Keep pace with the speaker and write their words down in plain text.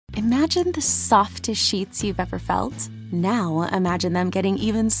Imagine the softest sheets you've ever felt. Now imagine them getting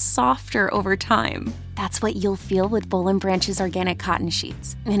even softer over time. That's what you'll feel with Boll & Branch's organic cotton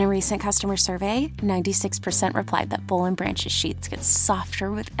sheets. In a recent customer survey, 96% replied that Boll & Branch's sheets get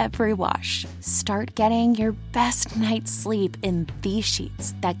softer with every wash. Start getting your best night's sleep in these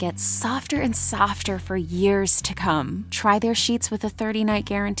sheets that get softer and softer for years to come. Try their sheets with a 30-night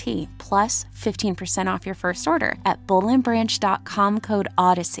guarantee, plus 15% off your first order at bollandbranch.com code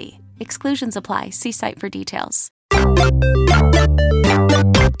Odyssey. Exclusions apply. See site for details.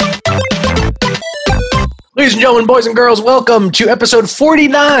 Ladies and gentlemen, boys and girls, welcome to episode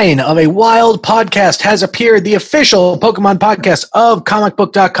 49 of A Wild Podcast Has Appeared, the official Pokemon podcast of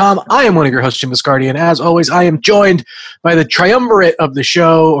comicbook.com. I am one of your hosts, Jim Viscardi, and as always, I am joined by the triumvirate of the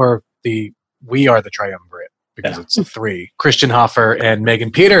show, we are the triumvirate, because it's the three, Christian Hoffer and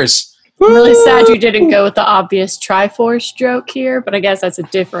Megan Peters. I'm really sad you didn't go with the obvious Triforce joke here, but I guess that's a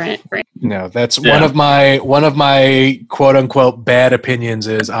different brand. No, that's one of my quote unquote bad opinions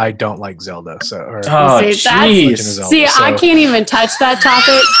is I don't like Zelda. I can't even touch that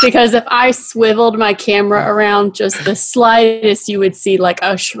topic because if I swiveled my camera around just the slightest, you would see like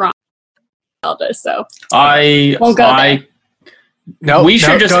a shrine of Zelda. So I won't go there. No,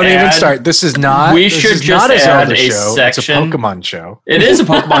 don't even start. This is not. We should just add a show. Section. It's a Pokemon show. It is a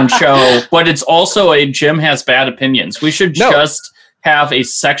Pokemon show, but it's also a Jim has bad opinions. We should just have a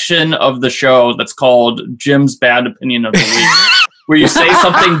section of the show that's called Jim's bad opinion of the week, where you say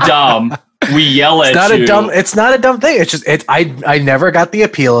something dumb, we yell at you. It's not a dumb thing. It's just I never got the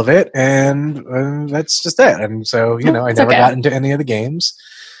appeal of it, and that's just it. And so I never got into any of the games.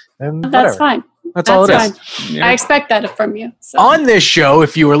 And that's fine. That's all it is. Yeah. I expect that from you. So. On this show,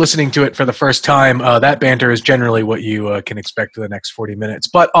 if you were listening to it for the first time, that banter is generally what you can expect for the next 40 minutes.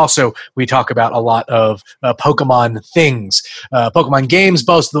 But also, we talk about a lot of Pokemon things. Pokemon games,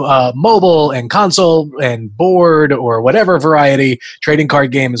 both mobile and console and board or whatever variety. Trading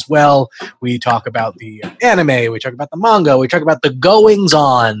card game as well. We talk about the anime. We talk about the manga. We talk about the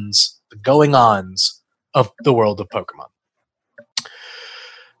goings-ons of the world of Pokemon.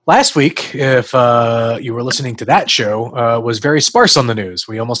 Last week, if you were listening to that show, was very sparse on the news.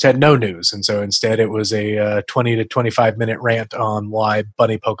 We almost had no news, and so instead it was a 20 to 25-minute rant on why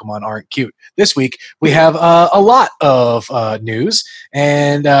bunny Pokemon aren't cute. This week, we have a lot of news,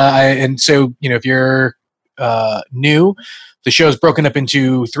 and so if you're new, the show is broken up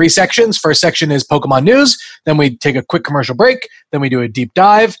into 3 sections. First section is Pokemon news. Then we take a quick commercial break. Then we do a deep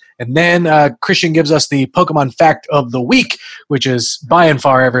dive. And then Christian gives us the Pokemon fact of the week, which is by and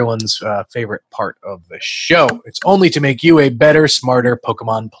far everyone's favorite part of the show. It's only to make you a better, smarter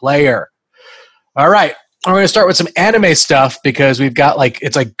Pokemon player. All right. We're going to start with some anime stuff because we've got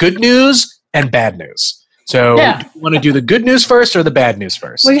it's good news and bad news. So do you want to do the good news first or the bad news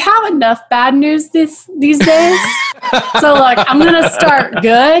first? We have enough bad news these days. So I'm going to start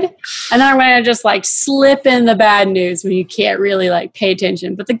good, and then I'm going to just slip in the bad news when you can't really pay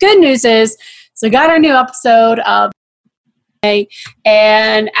attention. But the good news is, so we got our new episode of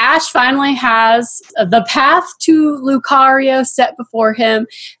and Ash finally has the path to Lucario set before him.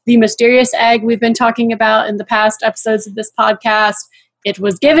 The mysterious egg we've been talking about in the past episodes of this podcast. It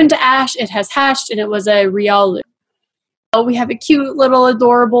was given to Ash, it has hatched, and it was a Riolu. We have a cute little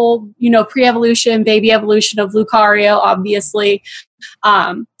adorable, pre-evolution, baby evolution of Lucario, obviously.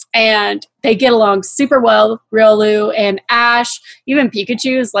 And they get along super well, Riolu and Ash. Even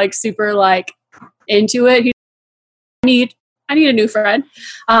Pikachu is super into it. I need a new friend.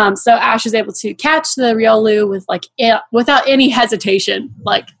 So Ash is able to catch the Riolu without any hesitation.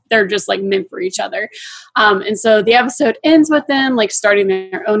 They're just meant for each other. And so the episode ends with them starting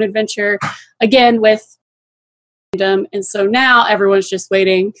their own adventure again with them. And so now everyone's just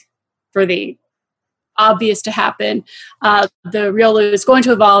waiting for the obvious to happen. The Riolu is going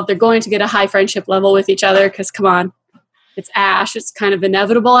to evolve. They're going to get a high friendship level with each other because come on, it's Ash. It's kind of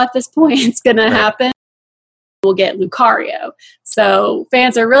inevitable at this point. It's going to happen. We'll get Lucario. So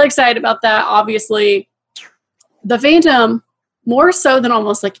fans are really excited about that. Obviously, the fandom, more so than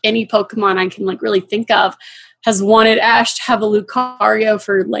almost any Pokemon I can really think of, has wanted Ash to have a Lucario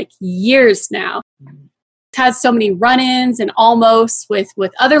for years now. It's had so many run-ins and almost with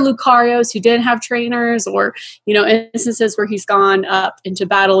other Lucarios who didn't have trainers, or instances where he's gone up into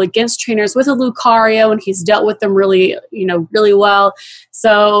battle against trainers with a Lucario and he's dealt with them really well.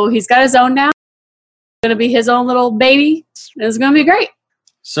 So he's got his own now. It's going to be his own little baby. It's going to be great.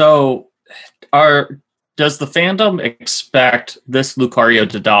 So does the fandom expect this Lucario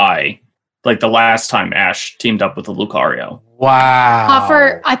to die the last time Ash teamed up with a Lucario?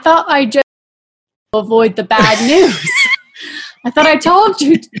 Wow. I thought I just avoid the bad news. I thought I told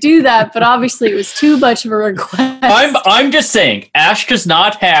you to do that, but obviously it was too much of a request. I'm just saying, Ash does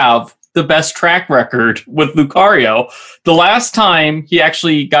not have the best track record with Lucario. The last time he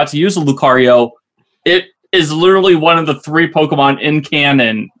actually got to use a Lucario, it is literally one of the 3 Pokemon in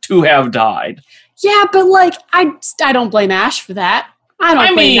canon to have died. Yeah, but like I don't blame Ash for that. I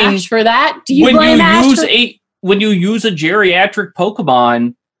don't blame Ash for that. Do you blame Ash when you use a geriatric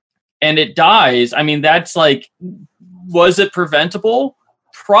Pokemon and it dies? I mean, that's like, was it preventable?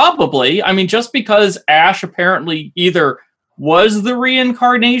 Probably. I mean, just because Ash apparently either was the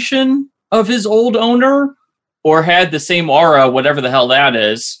reincarnation of his old owner or had the same aura, whatever the hell that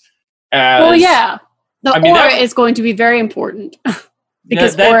is. Well, yeah. The aura is going to be very important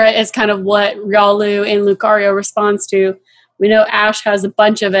because aura is kind of what Riolu and Lucario responds to. We know Ash has a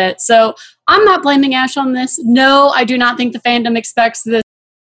bunch of it. So I'm not blaming Ash on this. No, I do not think the fandom expects this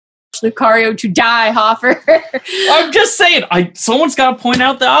Lucario to die, Hoffer. I'm just saying, someone's got to point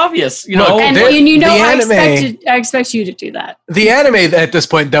out the obvious, you know. And you know, I expect you to do that. The anime at this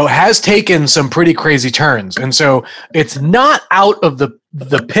point, though, has taken some pretty crazy turns, and so it's not out of the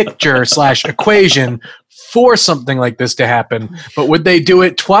picture / equation for something like this to happen. But would they do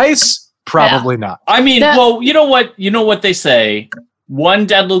it twice? Probably not. I mean, well, you know what? You know what they say? 1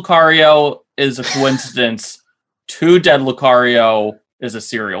 dead Lucario is a coincidence. 2 dead Lucario is a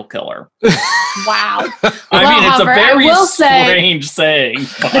serial killer. Wow. I mean, it's a very strange saying.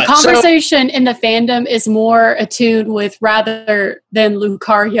 The conversation in the fandom is more attuned with, rather than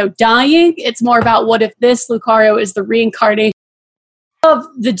Lucario dying, it's more about what if this Lucario is the reincarnation of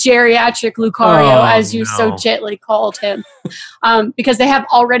the geriatric Lucario, as you so gently called him. Because they have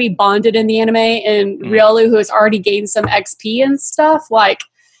already bonded in the anime, and Riolu, who has already gained some XP and stuff, like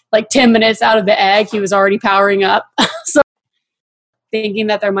 10 minutes out of the egg, he was already powering up. So thinking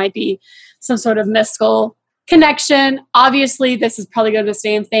that there might be some sort of mystical connection. Obviously, this is probably going to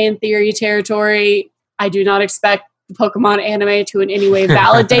stay in fan theory territory. I do not expect the Pokemon anime to in any way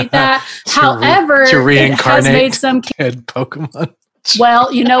validate that. However, it has made some dead Pokemon.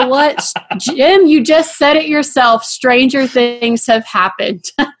 Well, you know what, Jim? You just said it yourself. Stranger things have happened.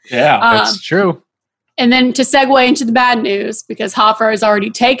 Yeah, that's true. And then to segue into the bad news, because Hoffer has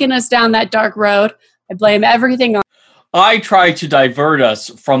already taken us down that dark road, I blame everything on. I try to divert us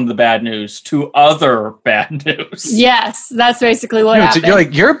from the bad news to other bad news. Yes, that's basically what happened. So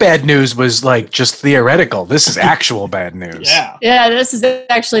your bad news was like just theoretical. This is actual bad news. Yeah, this is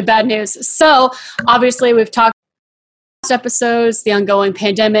actually bad news. So obviously we've talked episodes, the ongoing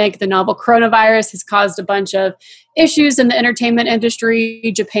pandemic, the novel coronavirus has caused a bunch of issues in the entertainment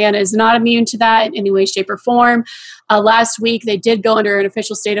industry. Japan is not immune to that in any way, shape, or form. Last week, they did go under an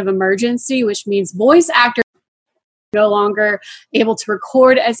official state of emergency, which means voice actors are no longer able to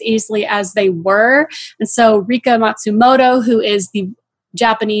record as easily as they were. And so Rika Matsumoto, who is the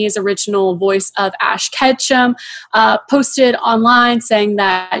Japanese original voice of Ash Ketchum, posted online saying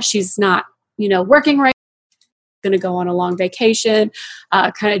that she's not, working right. Going to go on a long vacation,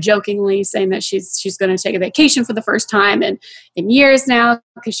 kind of jokingly saying that she's going to take a vacation for the first time in years now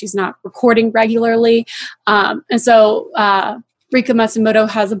because she's not recording regularly. And so Rika Matsumoto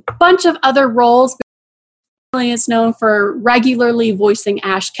has a bunch of other roles. Is known for regularly voicing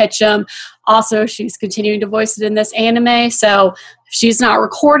Ash Ketchum. Also, she's continuing to voice it in this anime. So if she's not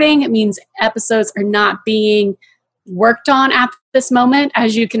recording, it means episodes are not being worked on at this moment,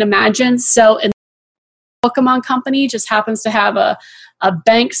 as you can imagine. So in Pokemon Company just happens to have a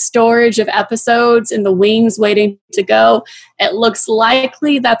bank storage of episodes in the wings waiting to go. It looks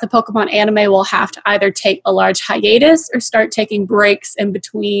likely that the Pokemon anime will have to either take a large hiatus or start taking breaks in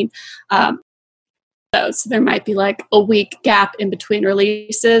between. So there might be like a week gap in between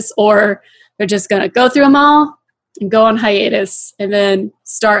releases, or they're just going to go through them all and go on hiatus and then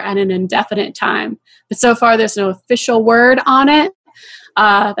start at an indefinite time. But so far, there's no official word on it.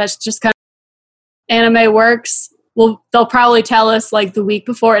 That's just kind of anime works. Well, they'll probably tell us like the week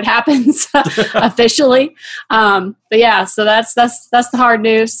before it happens officially. But yeah, so that's the hard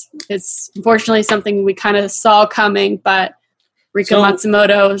news. It's unfortunately something we kind of saw coming, but Rika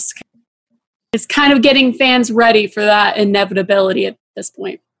Matsumoto is kind of getting fans ready for that inevitability at this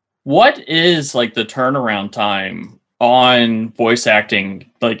point. What is like the turnaround time on voice acting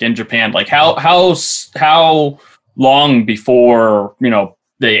like in Japan? Like how long before,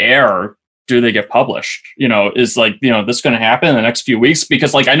 they air do they get published? Is like, this going to happen in the next few weeks?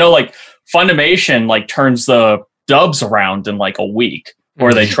 Because like, I know like Funimation like turns the dubs around in like a week,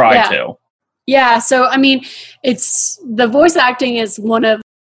 or they try to. Yeah. So, I mean, it's the voice acting is one of the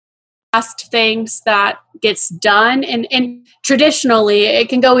last things that gets done. And traditionally it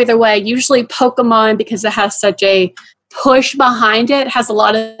can go either way. Usually Pokemon, because it has such a push behind it, has a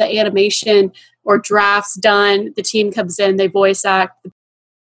lot of the animation or drafts done. The team comes in, they voice act,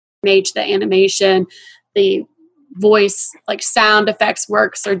 the animation, the voice, like sound effects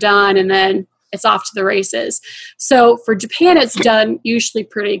works are done, and then it's off to the races. So for Japan, it's done usually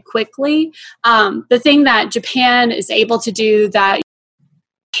pretty quickly. The thing that Japan is able to do that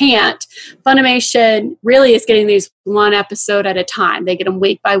can't, Funimation really is getting these one episode at a time. They get them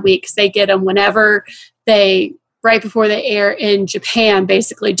week by week, because they get them whenever right before they air in Japan,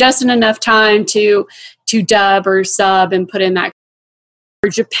 basically, just in enough time to dub or sub and put in that. For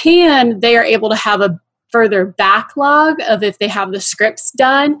Japan, they are able to have a further backlog of, if they have the scripts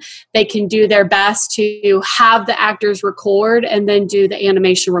done, they can do their best to have the actors record and then do the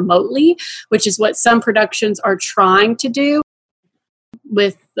animation remotely, which is what some productions are trying to do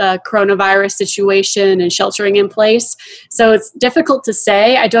with the coronavirus situation and sheltering in place. So it's difficult to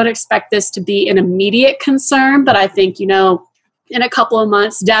say. I don't expect this to be an immediate concern, but I think, in a couple of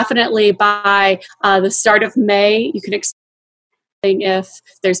months, definitely by the start of May, you can expect if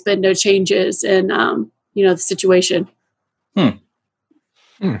there's been no changes in, the situation.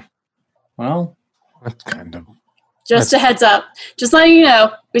 Well, that's kind of... Just a heads up. Just letting you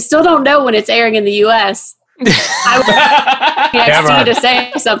know, we still don't know when it's airing in the U.S. I want XD to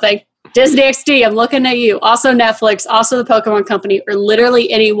say something. Disney XD, I'm looking at you. Also Netflix, also the Pokemon Company, or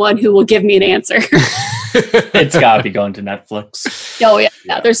literally anyone who will give me an answer. It's got to be going to Netflix. Oh, yeah.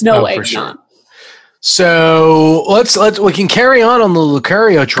 There's no way it's not. So we can carry on the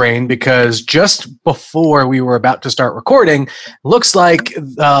Lucario train, because just before we were about to start recording, looks like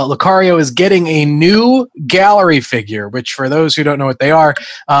Lucario is getting a new gallery figure, which for those who don't know what they are,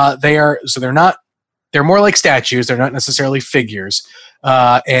 they're more like statues. They're not necessarily figures.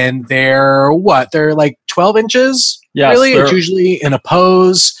 And they're like 12 inches. Yes, really. It's usually in a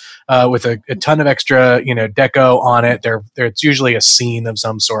pose. With a ton of extra, deco on it. It's usually a scene of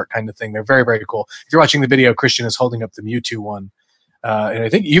some sort, kind of thing. They're very, very cool. If you're watching the video, Christian is holding up the Mewtwo one. And I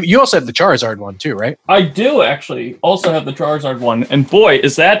think you also have the Charizard one too, right? I do actually also have the Charizard one. And boy,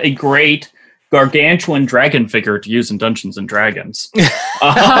 is that a great gargantuan dragon figure to use in Dungeons and Dragons.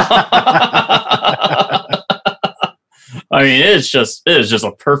 I mean, it is just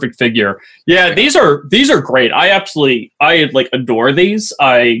a perfect figure. Yeah, these are great. I adore these.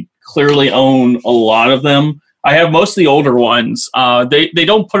 I clearly own a lot of them. I have most of the older ones. They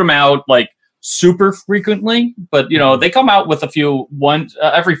don't put them out like super frequently, but they come out with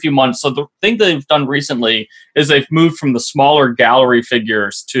every few months. So the thing they've done recently is they've moved from the smaller gallery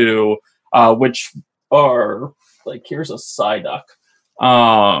figures to which are like, here's a Psyduck,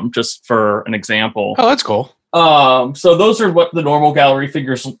 just for an example. Oh, that's cool. So those are what the normal gallery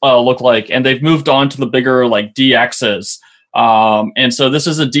figures look like, and they've moved on to the bigger like DXs. And so this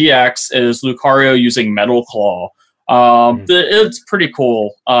is a DX, is Lucario using Metal Claw. It's pretty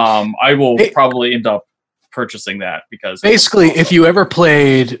cool. I will probably end up purchasing that, because basically, if you ever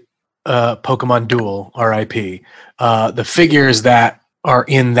played Pokemon Duel, RIP, the figures that are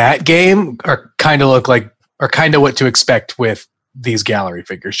in that game are kind of what to expect with these gallery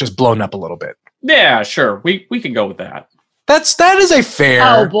figures, just blown up a little bit. Yeah, sure. We can go with that. That is a fair.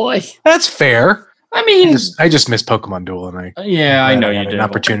 Oh boy, that's fair. I mean, I just miss Pokemon Duel, and I know you did. An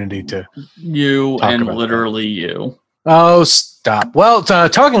opportunity to literally you. Oh, stop. Well,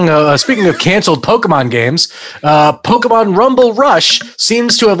 speaking of canceled Pokemon games, Pokemon Rumble Rush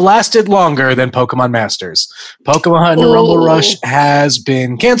seems to have lasted longer than Pokemon Masters. Pokemon Rumble Rush has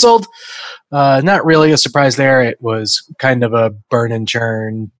been canceled. Not really a surprise there. It was kind of a burn and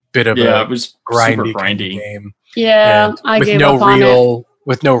churn, bit of it was grindy game. Yeah, I gave up on it.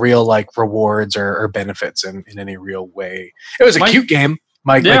 With no real like rewards or benefits in any real way. It was a cute game.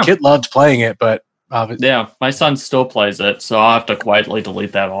 My kid loved playing it, but my son still plays it, so I'll have to quietly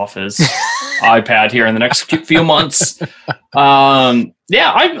delete that off his iPad here in the next few months. We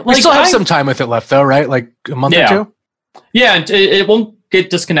still have some time with it left, though, right? Like a month or two. Yeah, it won't get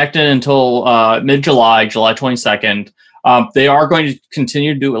disconnected until mid-July, July 22nd. They are going to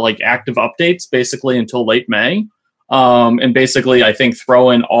continue to do like active updates basically until late May. And basically, I think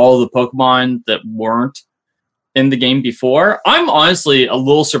throw in all the Pokemon that weren't in the game before. I'm honestly a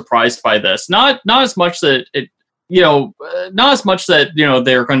little surprised by this. Not as much that they're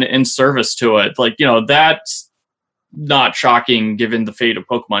going to end service to it. Like, that's not shocking given the fate of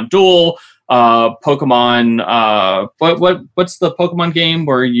Pokemon Duel. Pokemon. What's the Pokemon game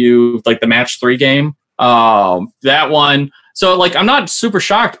where you like the Match 3 game? That one. So, like, I'm not super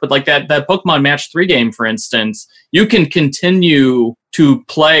shocked, but like that Pokemon Match 3 game, for instance, you can continue to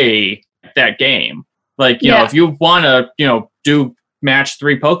play that game. Like, you know, if you want to, do match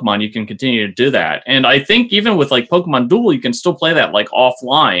 3 Pokemon, you can continue to do that. And I think even with like Pokemon Duel, you can still play that like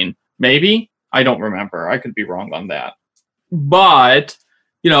offline. Maybe? I don't remember. I could be wrong on that. But,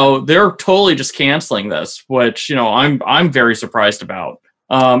 they're totally just canceling this, which, I'm very surprised about.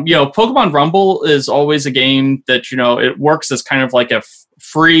 Pokemon Rumble is always a game that, it works as kind of like a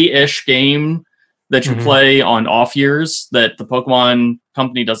free-ish game that you play on off years that the Pokemon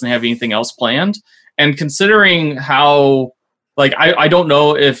company doesn't have anything else planned. And considering how, like, I don't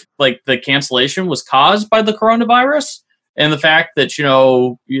know if, like, the cancellation was caused by the coronavirus and the fact that,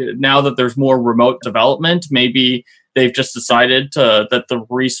 now that there's more remote development, maybe they've just decided that the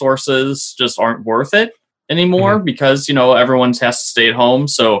resources just aren't worth it anymore because, everyone has to stay at home.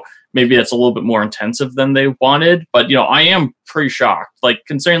 So maybe it's a little bit more intensive than they wanted. But, I am pretty shocked. Like,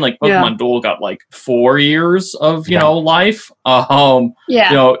 considering, like, Pokemon Duel got, like, 4 years of, life. Even,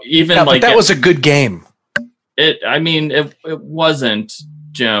 like... But that was a good game. It wasn't,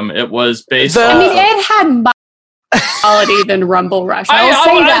 Jim. It was based on... it had more quality than Rumble Rush. I'll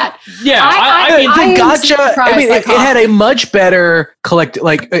say that. It had a much better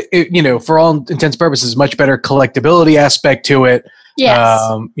for all intents and purposes, much better collectability aspect to it. Yes,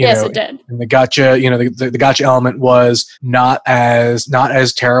 it did. And the gacha, the gacha element was not as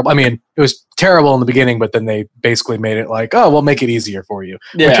terrible. I mean, it was terrible in the beginning, but then they basically made it like, oh, we'll make it easier for you,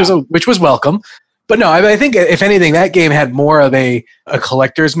 which was welcome. But no, I think if anything, that game had more of a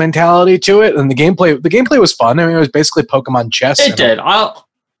collector's mentality to it, and the gameplay was fun. I mean, it was basically Pokemon chess. It did. I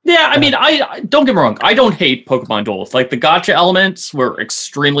don't get me wrong. I don't hate Pokemon Duel. Like, the gacha elements were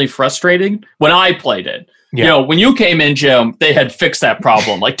extremely frustrating when I played it. Yeah. When you came in, Jim, they had fixed that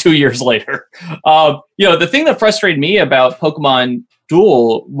problem like 2 years later. The thing that frustrated me about Pokemon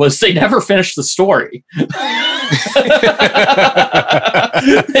Duel was they never finished the story.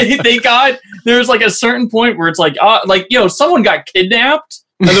 There's like a certain point where it's like, someone got kidnapped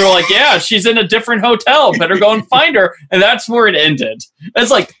and they're like, yeah, she's in a different hotel. Better go and find her. And that's where it ended. It's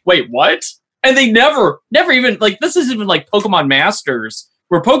like, wait, what? And they never even, like, this is even like Pokemon Masters,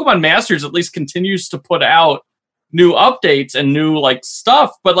 where Pokemon Masters at least continues to put out new updates and new, like,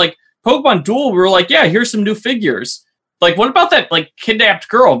 stuff. But, like, Pokemon Duel, we were like, yeah, here's some new figures. Like, what about that, like, kidnapped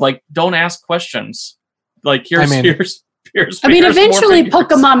girl? Like, don't ask questions. Like, here's eventually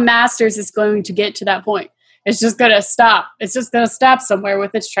Pokemon Masters is going to get to that point. It's just going to stop. It's just going to stop somewhere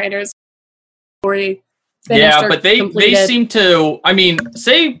with its trainers. Yeah, but they seem to, I mean,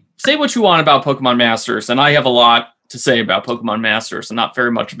 say what you want about Pokemon Masters, and I have a lot to say about Pokemon Masters, and not very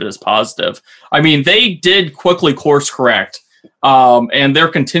much of it is positive. I mean, they did quickly course correct, and they're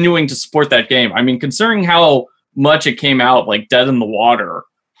continuing to support that game. I mean, considering how much it came out like dead in the water,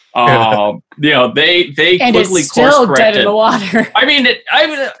 they quickly course corrected. Dead in the water. I mean,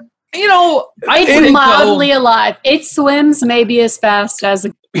 it's mildly alive. It swims maybe as fast as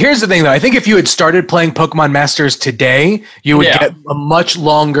a... Here's the thing, though. I think if you had started playing Pokemon Masters today, you would get a much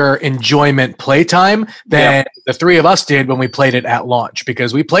longer enjoyment playtime than the three of us did when we played it at launch.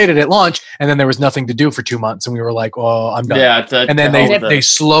 Because we played it at launch, and then there was nothing to do for 2 months, and we were like, "Well, I'm done." Yeah, and then they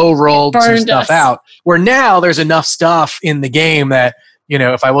slow rolled some stuff out. Where now there's enough stuff in the game that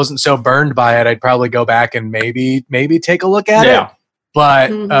if I wasn't so burned by it, I'd probably go back and maybe take a look at it.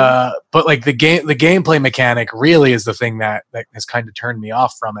 But like the gameplay mechanic really is the thing that has kind of turned me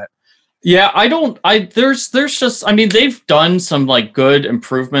off from it. Yeah, there's just, I mean, they've done some like good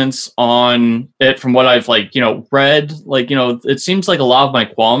improvements on it from what I've read. Like, it seems like a lot of my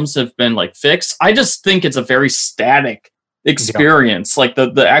qualms have been like fixed. I just think it's a very static experience. Like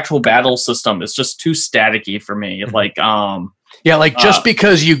the actual battle system is just too staticky for me. Like, just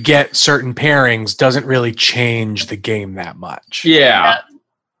because you get certain pairings doesn't really change the game that much. Yeah.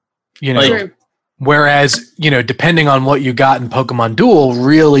 Whereas, depending on what you got in Pokemon Duel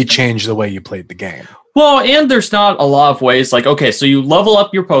really changed the way you played the game. Well, and there's not a lot of ways, like, okay, so you level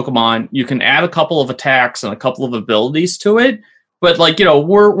up your Pokemon, you can add a couple of attacks and a couple of abilities to it. But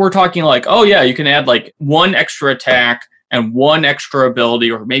we're talking like, oh yeah, you can add like one extra attack and one extra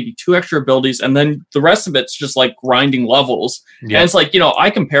ability, or maybe two extra abilities, and then the rest of it's just like grinding levels. Yeah. And it's like, I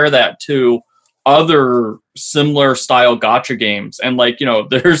compare that to other similar style gacha games, and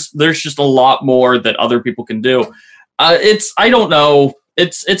there's just a lot more that other people can do. I don't know.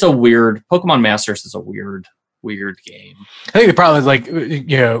 It's a weird, Pokemon Masters is a weird game. I think the problem is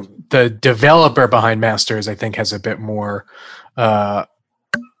the developer behind Masters, I think, has a bit more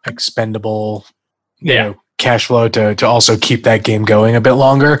expendable, cash flow to also keep that game going a bit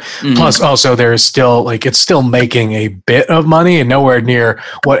longer. Mm-hmm. Plus, also there's still it's still making a bit of money and nowhere near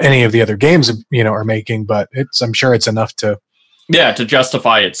what any of the other games are making. But I'm sure it's enough to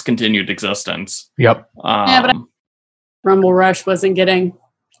justify its continued existence. Yep. But Rumble Rush wasn't getting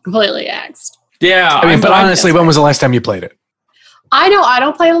completely axed. Yeah. I mean, but honestly, when was the last time you played it? I know I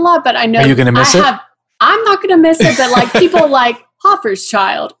don't play it a lot, but I know. Are you going to miss it? I'm not going to miss it, but like people like Hoffer's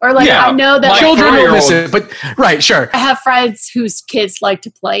Child, or like I know that children will miss it, but right, sure. I have friends whose kids like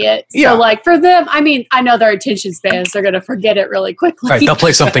to play it, so Yeah. like for them, I mean, I know their attention spans; they're going to forget it really quickly. Right, they'll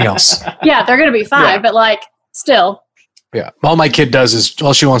play something else. Yeah, they're going to be fine, but like still. Yeah, all my kid does is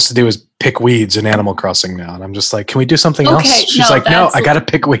all she wants to do is pick weeds in Animal Crossing now, and I'm just like, can we do something else? She's like, no, I got to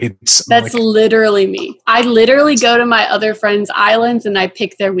pick weeds. I'm That's like, literally me. I literally go to my other friends' islands and I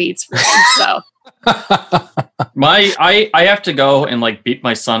pick their weeds for them. So I have to go and like beat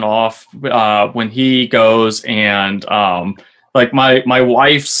my son off when he goes, and like my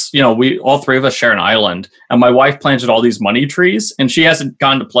wife's, we all three of us share an island, and my wife planted all these money trees, and she hasn't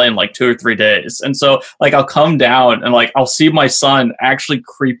gone to play in like 2 or 3 days. And so like I'll come down and like I'll see my son actually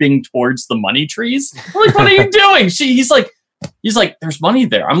creeping towards the money trees. I'm like, what are you doing? He's like, there's money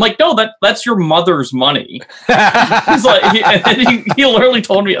there. I'm like, no, that's your mother's money. He's like, he literally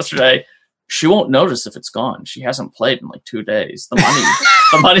told me yesterday, she won't notice if it's gone. She hasn't played in like 2 days.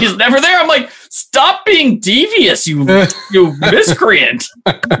 The money's never there. I'm like, stop being devious, you miscreant.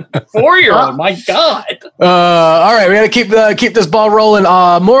 4-year-old, my God. All right, we got to keep this ball rolling.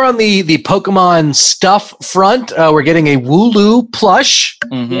 More on the Pokemon stuff front. We're getting a Wooloo plush.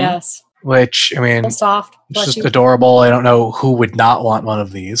 Mm-hmm. yes, Which, I mean, soft, it's just adorable. I don't know who would not want one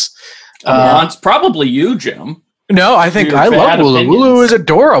of these. It's probably you, Jim. No, I think I love Wooloo. Wooloo is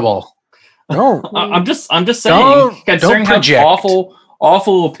adorable. No, I'm just saying. Considering don't how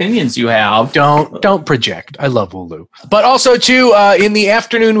awful opinions you have. Don't project. I love Wooloo. But also too, in the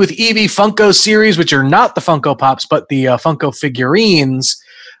afternoon with Eevee Funko series, which are not the Funko Pops, but the Funko figurines.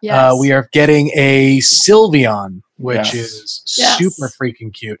 yes. We are getting a Sylveon, which is super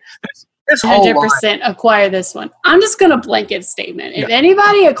freaking cute. This whole 100% acquire this one. I'm just gonna blanket statement. If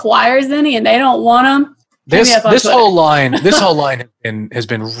anybody acquires any and they don't want them, this whole line has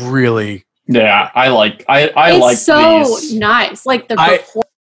been really. Yeah, I like it's so these. Nice. Like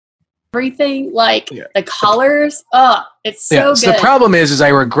everything, like the colors. It's so good. So the problem is I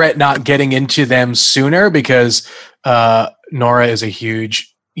regret not getting into them sooner because Nora is a huge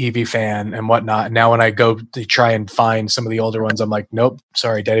Eevee fan and whatnot. And now when I go to try and find some of the older ones, I'm like, nope,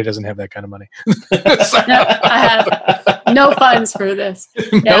 sorry, Daddy doesn't have that kind of money. No, I have no funds for this.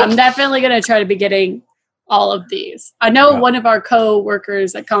 Yeah, I'm definitely gonna try to be getting all of these. I know one of our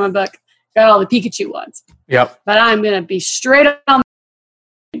co-workers at Comic Book got all the Pikachu ones. Yep. But I'm going to be straight on.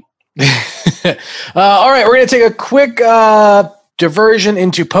 All right, we're going to take a quick diversion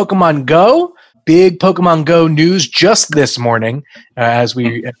into Pokemon Go. Big Pokemon Go news just this morning as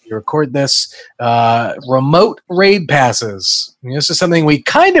we record this. Remote raid passes. I mean, this is something we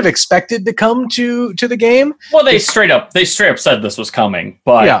kind of expected to come to the game. Well, they straight up said this was coming,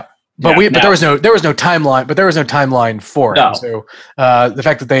 but But there was no timeline. But there was no timeline for it. No. So the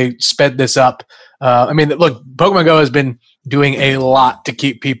fact that they sped this up, I mean, look, Pokemon Go has been doing a lot to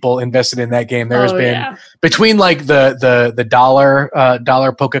keep people invested in that game. There has been between like the dollar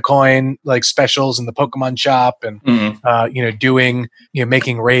Pokecoin like specials in the Pokemon shop, and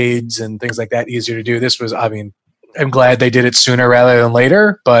making raids and things like that easier to do. This was, I mean, I'm glad they did it sooner rather than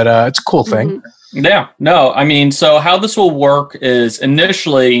later, but it's a cool thing. Mm-hmm. Yeah, no, I mean, so how this will work is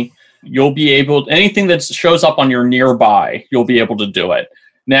initially you'll be able, anything that shows up on your nearby, you'll be able to do it.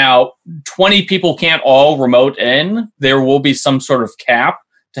 Now, 20 people can't all remote in. There will be some sort of cap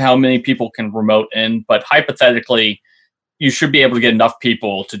to how many people can remote in, but hypothetically, you should be able to get enough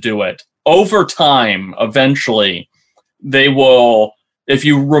people to do it. Over time, eventually, they will, if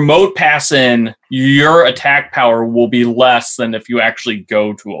you remote pass in, your attack power will be less than if you actually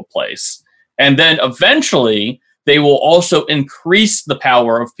go to a place. And then eventually, they will also increase the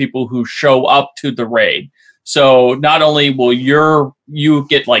power of people who show up to the raid. So not only will you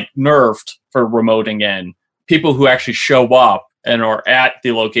get like nerfed for remoting in, people who actually show up and are at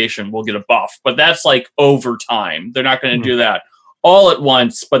the location will get a buff. But that's like over time. They're not going to do that all at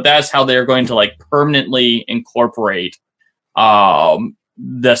once, but that's how they're going to like permanently incorporate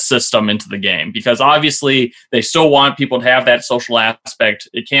the system into the game, because obviously they still want people to have that social aspect.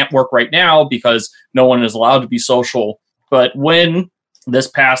 It can't work right now because no one is allowed to be social. But when this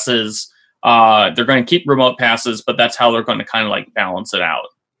passes, they're going to keep remote passes, but that's how they're going to kind of like balance it out.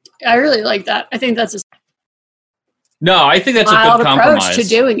 I really like that. I think that's a I think that's a good approach compromise to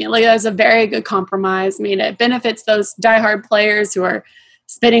doing it. Like, that's a very good compromise. I mean, it benefits those diehard players who are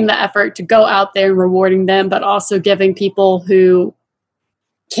spending the effort to go out there and rewarding them, but also giving people who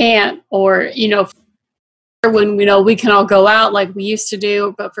can't, or when we can all go out like we used to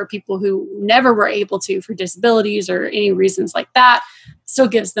do, but for people who never were able to for disabilities or any reasons like that, still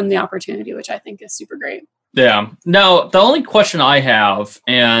gives them the opportunity, which I think is super great. Yeah. Now, the only question I have,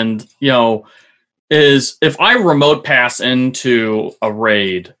 and is if I remote pass into a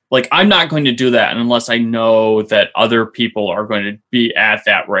raid, like I'm not going to do that unless I know that other people are going to be at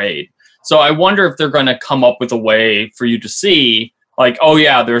that raid. So I wonder if they're going to come up with a way for you to see, like, oh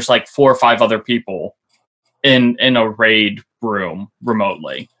yeah, there's like 4 or 5 other people in a raid room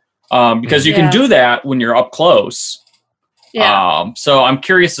remotely, because you can do that when you're up close. Yeah. So I'm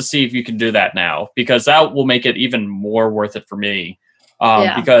curious to see if you can do that now, because that will make it even more worth it for me.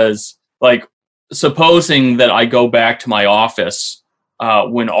 Because like, supposing that I go back to my office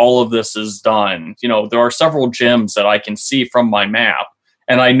when all of this is done, there are several gyms that I can see from my map,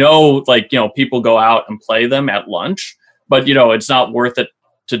 and I know people go out and play them at lunch, but it's not worth it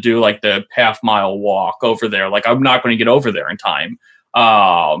to do like the half-mile walk over there. Like I'm not going to get over there in time.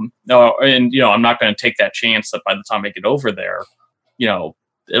 I'm not going to take that chance that by the time I get over there,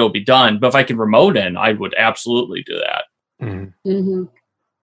 it'll be done. But if I can remote in, I would absolutely do that. Mm-hmm.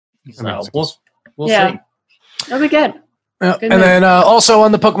 So we'll see. That'll be good. And then also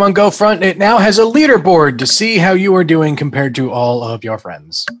on the Pokemon Go front, it now has a leaderboard to see how you are doing compared to all of your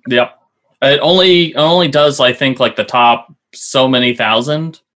friends. Yep. It only does, I think, like the top so many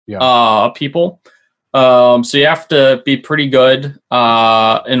thousand people. So you have to be pretty good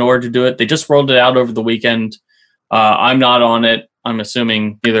in order to do it. They just rolled it out over the weekend. I'm not on it. I'm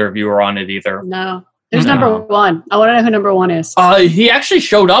assuming neither of you are on it either. No. There's number 1. I want to know who number 1 is. He actually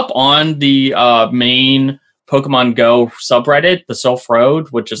showed up on the main Pokemon Go subreddit, the Self Road,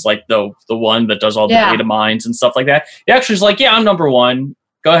 which is like the one that does all the data mines and stuff like that. He actually was like, yeah, I'm number 1.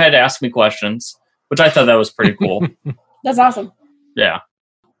 Go ahead, ask me questions, which I thought that was pretty cool. That's awesome. Yeah.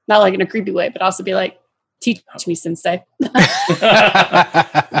 Not like in a creepy way, but also be like, teach me, sensei.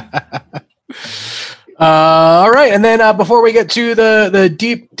 All right, and then before we get to the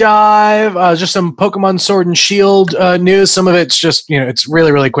deep dive, just some Pokemon Sword and Shield news. Some of it's just, it's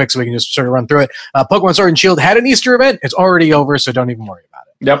really, really quick, so we can just sort of run through it. Pokemon Sword and Shield had an Easter event. It's already over, so don't even worry about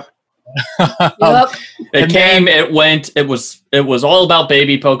it. Yep. It came, it went, it was all about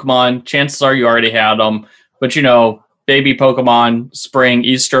baby Pokemon. Chances are you already had them, but baby Pokemon, spring,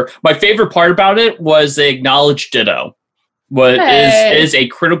 Easter. My favorite part about it was they acknowledged Ditto. Is a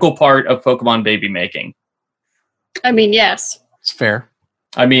critical part of Pokemon baby making. I mean, yes. It's fair.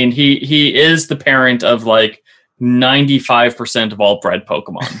 I mean, he is the parent of like 95% of all bred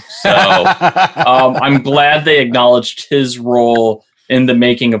Pokemon. So I'm glad they acknowledged his role in the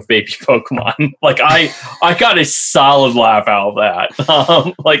making of baby Pokemon. Like I got a solid laugh out of that.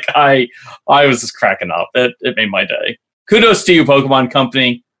 I was just cracking up. It made my day. Kudos to you, Pokemon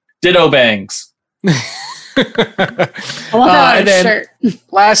Company. Ditto bangs. I want that on a shirt.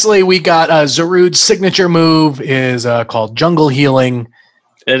 Lastly, we got Zarude's signature move is called Jungle Healing.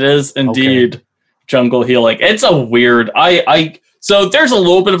 It is indeed Jungle Healing. It's a weird. So there's a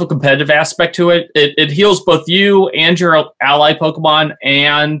little bit of a competitive aspect to it. It heals both you and your ally Pokemon,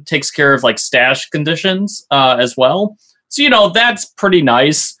 and takes care of like stash conditions as well. So that's pretty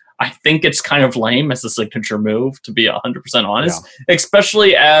nice. I think it's kind of lame as a signature move, to be 100% honest,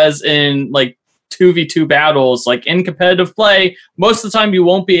 especially as in like 2v2 battles, like in competitive play, most of the time you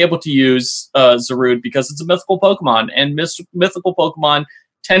won't be able to use Zarude because it's a mythical Pokemon, and mythical Pokemon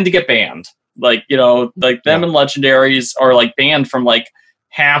tend to get banned. Like, like them and legendaries are like banned from like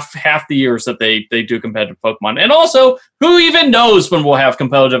half the years that they do competitive Pokemon. And also, who even knows when we'll have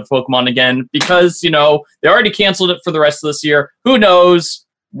competitive Pokemon again, because, they already canceled it for the rest of this year. Who knows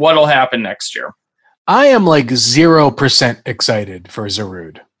what'll happen next year? I am like 0% excited for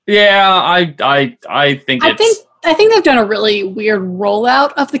Zarude. Yeah, I think they've done a really weird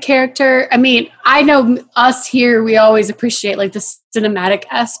rollout of the character. I mean, I know us here, we always appreciate like the cinematic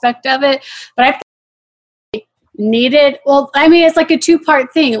aspect of it, but I think needed. Well, I mean, it's like a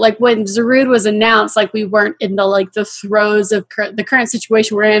 2-part thing. Like when Zarude was announced, like we weren't in the throes of the current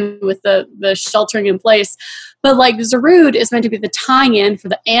situation we're in with the sheltering in place, but like Zarude is meant to be the tie-in for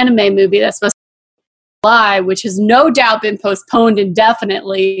the anime movie that's supposed which has no doubt been postponed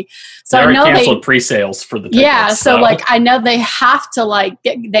indefinitely. So I know canceled pre-sales for the tickets. Yeah, so like I know they have to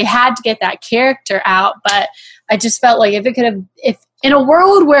they had to get that character out, but I just felt like if in a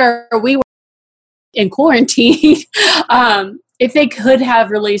world where we were in quarantine, if they could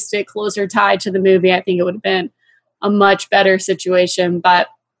have released it closer tied to the movie, I think it would have been a much better situation. But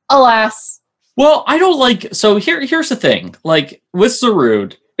alas. Well, I don't like. So here's the thing. Like with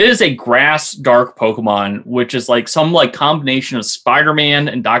Zarude, It is a grass dark Pokemon, which is like some like combination of Spider-Man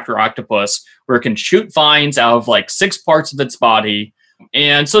and Dr. Octopus, where it can shoot vines out of like 6 parts of its body.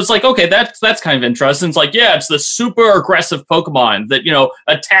 And so it's like, okay, that's kind of interesting. It's like, yeah, it's the super aggressive Pokemon that, you know,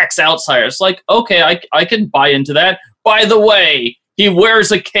 attacks outsiders. Like, okay, I can buy into that. By the way, he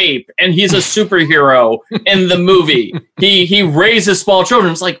wears a cape and he's a superhero in the movie. He raises small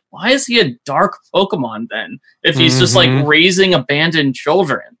children. It's like, why is he a dark Pokemon then? If he's just like raising abandoned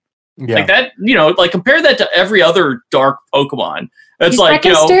children. Yeah. Like that, you know, like compare that to every other dark Pokemon. It's he's like,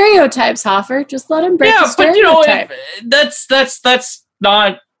 you know, stereotypes, Hoffer. Just let him break the stereotype. But you know, that's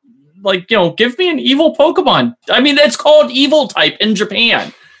not like, you know, give me an evil Pokemon. I mean, it's called evil type in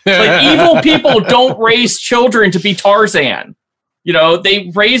Japan. Like evil people don't raise children to be Tarzan. You know,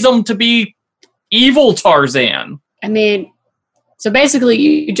 they raise them to be evil Tarzan. I mean, so basically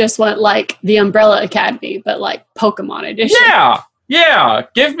you just want like the Umbrella Academy, but like Pokemon edition. Yeah.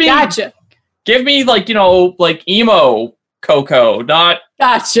 Give me like, you know, like emo Coco, not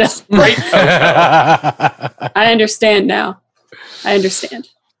gotcha. Great Coco. I understand now. I understand.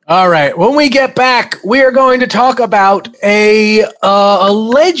 All right. When we get back, we are going to talk about a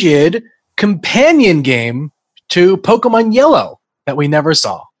alleged companion game to Pokemon Yellow that we never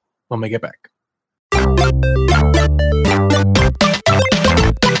saw. When we get back.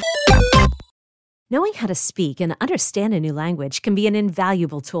 Knowing how to speak and understand a new language can be an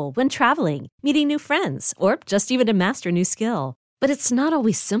invaluable tool when traveling, meeting new friends, or just even to master a new skill. But it's not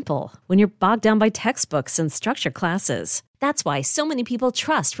always simple when you're bogged down by textbooks and structure classes. That's why so many people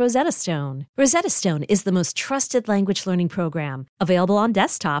trust Rosetta Stone. Rosetta Stone is the most trusted language learning program, available on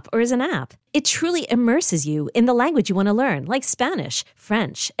desktop or as an app. It truly immerses you in the language you want to learn, like Spanish,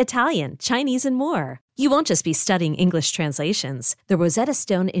 French, Italian, Chinese, and more. You won't just be studying English translations. The Rosetta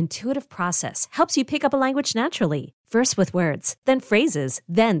Stone intuitive process helps you pick up a language naturally, first with words, then phrases,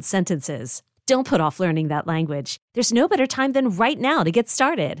 then sentences. Don't put off learning that language. There's no better time than right now to get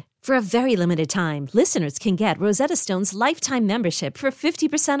started. For a very limited time, listeners can get Rosetta Stone's lifetime membership for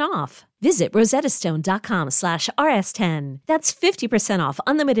 50% off. Visit rosettastone.com/rs10. That's 50% off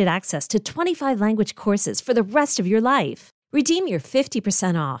unlimited access to 25 language courses for the rest of your life. Redeem your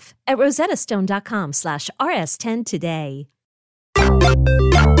 50% off at rosettastone.com/rs10 today.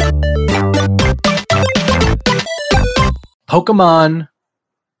 Pokemon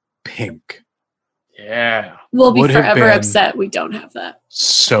Pink. Yeah. We'll be forever upset we don't have that.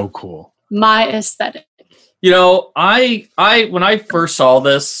 So cool. My aesthetic. You know, I when I first saw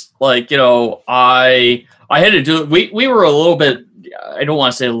this, like, you know, I had to do it. We were a little bit, I don't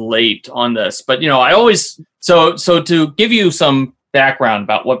want to say late on this, but, you know, I always, so to give you some background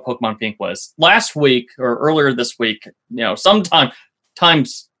about what Pokemon Pink was, last week or earlier this week, you know,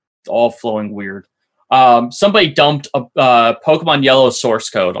 time's all flowing weird. Somebody dumped a Pokemon Yellow source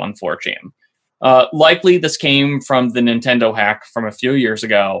code on 4chan. Likely this came from the Nintendo hack from a few years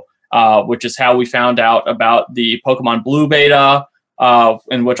ago, which is how we found out about the Pokemon Blue beta,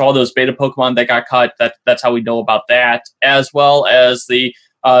 in which all those beta Pokemon that got cut, that's how we know about that, as well as the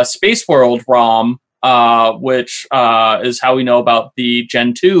Space World ROM, which is how we know about the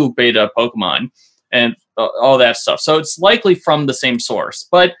Gen 2 beta Pokemon and all that stuff. So it's likely from the same source.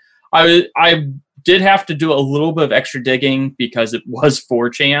 But I did have to do a little bit of extra digging because it was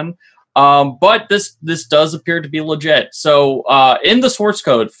 4chan. But this does appear to be legit. So in the source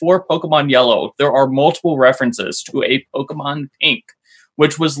code for Pokemon Yellow, there are multiple references to a Pokemon Pink,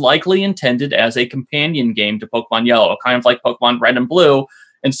 which was likely intended as a companion game to Pokemon Yellow, kind of like Pokemon Red and Blue.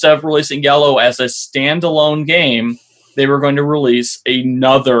 Instead of releasing Yellow as a standalone game, they were going to release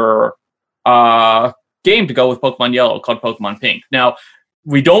another game to go with Pokemon Yellow called Pokemon Pink. Now,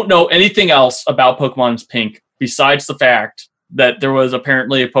 we don't know anything else about Pokemon Pink besides the fact that there was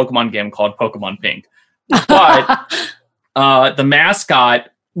apparently a Pokemon game called Pokemon Pink. But the mascot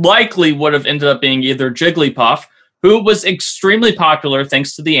likely would have ended up being either Jigglypuff, who was extremely popular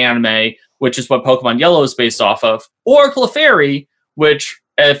thanks to the anime, which is what Pokemon Yellow is based off of, or Clefairy, which,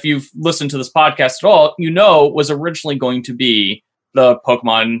 if you've listened to this podcast at all, you know was originally going to be the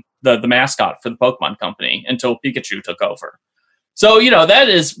Pokemon, the mascot for the Pokemon Company until Pikachu took over. So, you know, that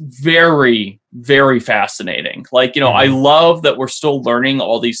is very, very fascinating. Like, you know, I love that we're still learning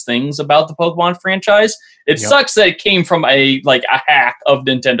all these things about the Pokemon franchise. It sucks that it came from a hack of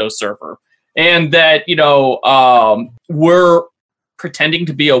Nintendo's server, and that, you know, we're pretending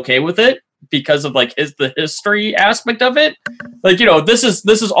to be okay with it because of the history aspect of it. Like, you know, this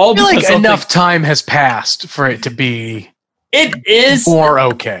is all because enough time has passed for it to be. It is more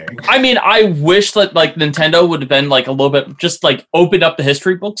okay. I mean, I wish that Nintendo would have been a little bit just opened up the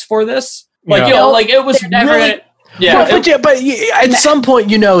history books for this. You know, it was really Yeah, but at some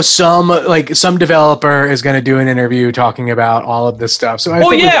point, some developer is going to do an interview talking about all of this stuff. So I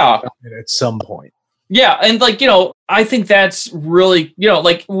think at some point. Yeah, and I think that's really,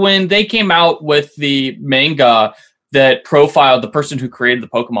 when they came out with the manga that profiled the person who created the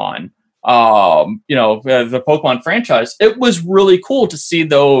Pokemon, the Pokemon franchise, it was really cool to see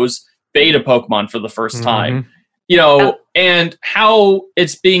those beta Pokemon for the first time, and how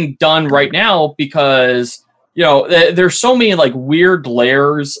it's being done right now because, there's so many weird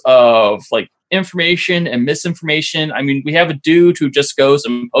layers of information and misinformation. I mean, we have a dude who just goes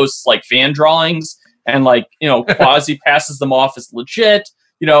and posts fan drawings and quasi passes them off as legit.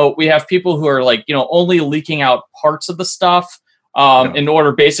 We have people who are only leaking out parts of the stuff in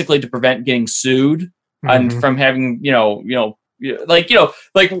order basically to prevent getting sued and from having,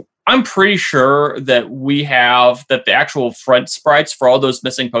 I'm pretty sure that the actual front sprites for all those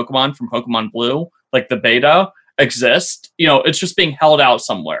missing Pokemon from Pokemon Blue, the beta, exist. It's just being held out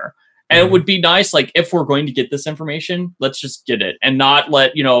somewhere. And it would be nice, if we're going to get this information, let's just get it and not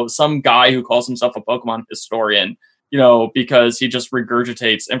let, some guy who calls himself a Pokemon historian, because he just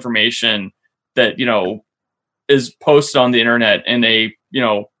regurgitates information that, is posted on the internet in a,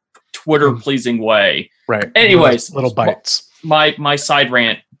 Twitter pleasing way. Right. Anyways, little bites. My side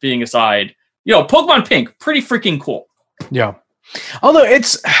rant being aside, Pokemon Pink, pretty freaking cool. Yeah. Although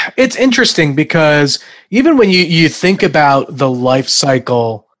it's interesting because even when you think about the life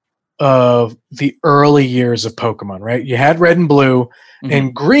cycle of the early years of Pokemon, right? You had Red and Blue,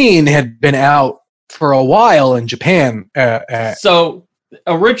 and Green had been out for a while in Japan. So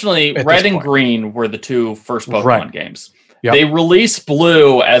originally, Red and Green were the two first Pokemon games. Yep. They released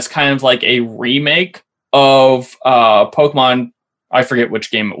Blue as kind of like a remake of Pokemon. I forget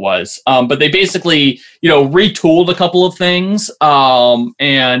which game it was, but they basically, retooled a couple of things,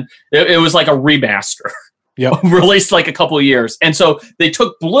 and it was like a remaster. Yep. Released a couple of years. And so they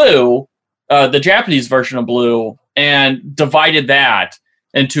took Blue, the Japanese version of Blue, and divided that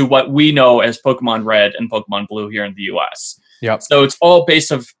into what we know as Pokemon Red and Pokemon Blue here in the US. Yep. So it's all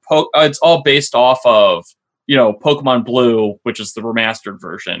based off of, Pokemon Blue, which is the remastered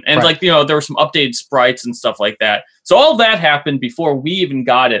version. And there were some updated sprites and stuff like that. So all of that happened before we even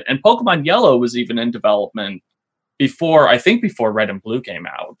got it. And Pokemon Yellow was even in development before Red and Blue came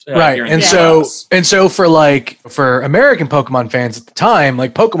out. Right. And so for American Pokemon fans at the time,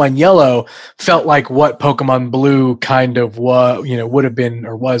 Pokemon Yellow felt like what Pokemon Blue kind of would have been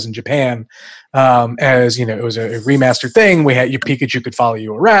or was in Japan. As it was a remastered thing. We had your Pikachu could follow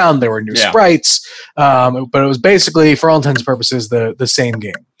you around. There were new sprites, but it was basically, for all intents and purposes, the same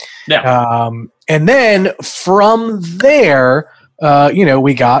game. Yeah. And then from there,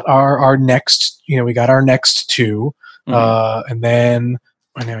 we got our next. We got our next two, and then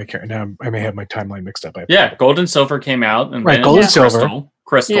I may have my timeline mixed up. Gold and Silver came out, and Gold and Silver,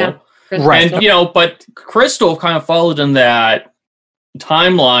 Crystal, yeah. Right, and but Crystal kind of followed in that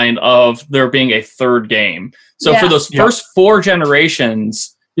timeline of there being a third game. So for those first four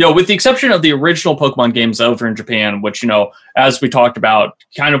generations, with the exception of the original Pokemon games over in Japan, which as we talked about,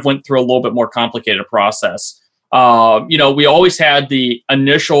 kind of went through a little bit more complicated process. We always had the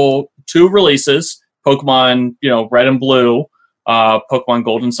initial two releases, Pokemon, Red and Blue, Pokemon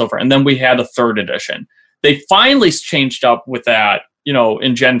Gold and Silver, and then we had a third edition. They finally changed up with that,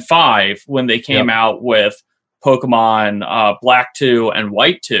 in Gen 5 when they came out with Pokemon Black 2 and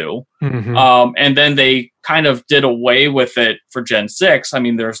White 2. And then they kind of did away with it for Gen 6. I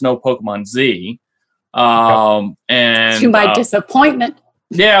mean, there's no Pokemon Z. And to my disappointment.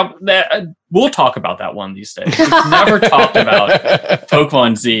 Yeah, we'll talk about that one these days. We've never talked about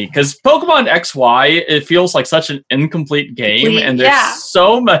Pokemon Z because Pokemon XY, it feels like such an incomplete game, and there's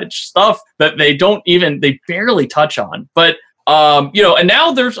so much stuff that they barely touch on. But and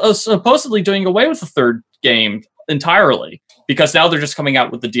now they're supposedly doing away with the third game entirely because now they're just coming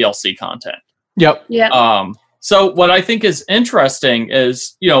out with the DLC content. Yep. Yeah. So what I think is interesting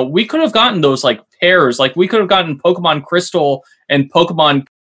is, we could have gotten those pairs, we could have gotten Pokemon Crystal and Pokemon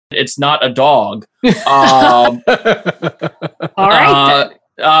It's Not a Dog. All right.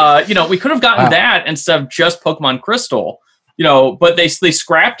 We could have gotten that instead of just Pokemon Crystal, but they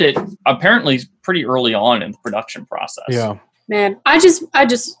scrapped it apparently pretty early on in the production process. Yeah. Man, I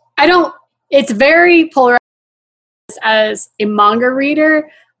don't, it's very polarized as a manga reader.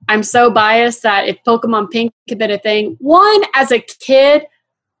 I'm so biased that if Pokemon Pink had been a thing, as a kid,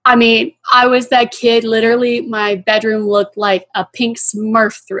 I mean, I was that kid, literally my bedroom looked like a pink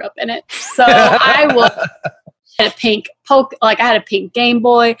Smurf threw up in it. So I was a pink I had a pink Game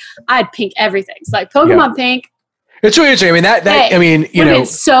Boy. I had pink everything. So Pokemon Pink, It's really interesting. I mean, I mean, you know,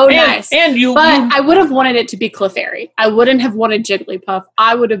 it's so nice. And I would have wanted it to be Clefairy. I wouldn't have wanted Jigglypuff.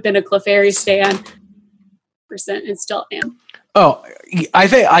 I would have been a Clefairy stan, % and still am. Oh, I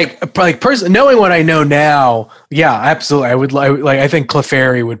think personally, knowing what I know now, yeah, absolutely. I would like. I think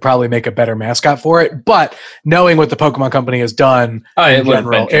Clefairy would probably make a better mascot for it. But knowing what the Pokemon Company has done in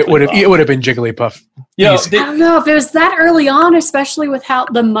general, it would have been Jigglypuff. I don't know if it was that early on, especially with how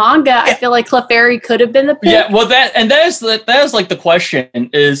the manga. I feel like Clefairy could have been the pick. Yeah, well, that is like the question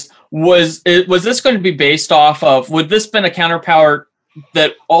was this going to be based off of? Would this been a counterpart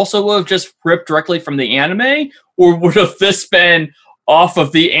that also would have just ripped directly from the anime, or would have this been off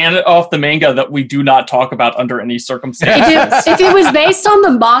the manga that we do not talk about under any circumstances? If it was based on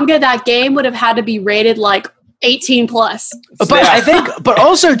the manga, that game would have had to be rated like 18 plus. But I think, but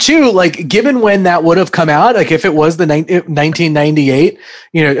also too, like given when that would have come out, like if it was the 1998,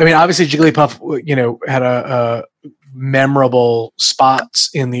 you know, I mean, obviously Jigglypuff, you know, had a memorable spots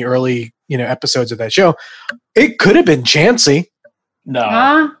in the early, you know, episodes of that show. It could have been Chansey.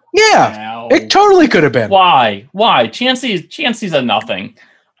 No. Yeah, it totally could have been. Why? Chansey's a nothing.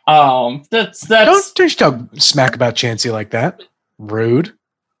 That's Don't talk smack about Chansey like that. Rude.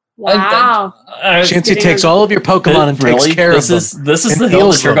 Wow. Chansey takes all of your Pokemon and takes care of them. This is the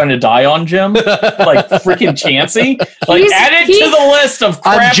hill that you're going to die on, Jim? Like freaking Chansey? Like add it to the list of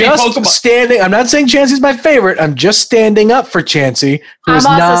crappy Pokemon. I'm not saying Chansey's my favorite. I'm just standing up for Chansey, who's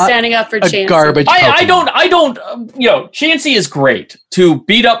not standing up for Chansey. Garbage Pokemon. I don't, you know, Chansey is great to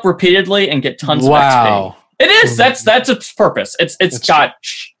beat up repeatedly and get tons of XP. It is. That's its purpose. It's got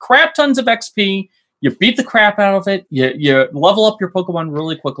crap tons of XP. You beat the crap out of it. You level up your Pokemon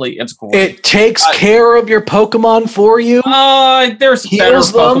really quickly. It's great. It takes care of your Pokemon for you. There's better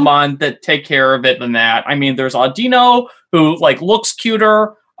Pokemon that take care of it than that. I mean, there's Audino, who like looks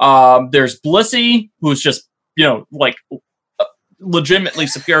cuter. There's Blissey, who's just, you know, like legitimately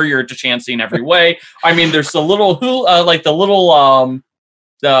superior to Chansey in every way. I mean, there's the little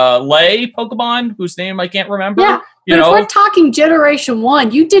Lay Pokemon, whose name I can't remember. Yeah. But if we're talking Generation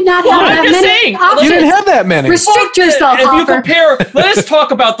 1, you did not have that many options. You didn't have that many. Restrict yourself, If Hopper. you compare, let us talk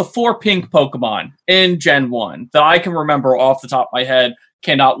about the 4 pink Pokemon in Gen 1 that I can remember off the top of my head.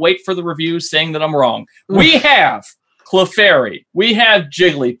 Cannot wait for the review saying that I'm wrong. We have Clefairy, we have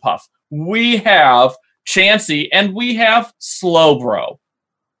Jigglypuff, we have Chansey, and we have Slowpoke.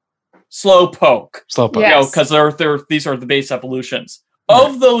 Slowpoke. Yes. You know, because these are the base evolutions.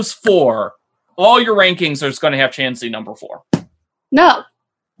 Of those 4, all your rankings are going to have Chansey number 4. No.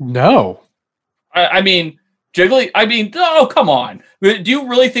 I mean, oh, come on. Do you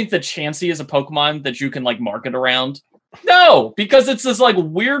really think that Chansey is a Pokemon that you can, like, market around? No, because it's this, like,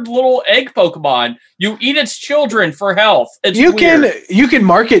 weird little egg Pokemon. You eat its children for health. You can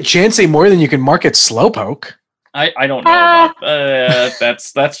market Chansey more than you can market Slowpoke. I don't know.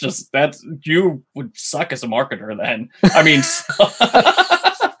 That's you would suck as a marketer then. I mean, it's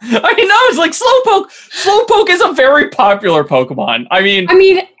like Slowpoke. Slowpoke is a very popular Pokemon. I mean,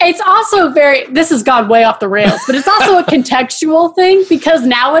 it's also this has gone way off the rails, but it's also a contextual thing because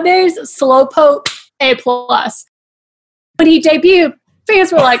nowadays Slowpoke A+. When he debuted,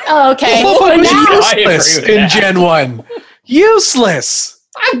 fans were like, "Oh, okay." Slowpoke was useless in Gen 1. Useless.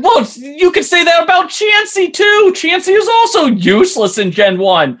 Well, you could say that about Chansey too. Chansey is also useless in Gen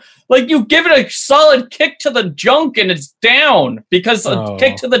 1. Like, you give it a solid kick to the junk and it's down because a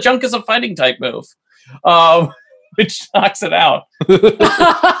kick to the junk is a fighting type move, which knocks it out.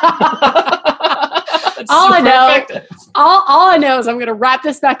 All I know is I'm going to wrap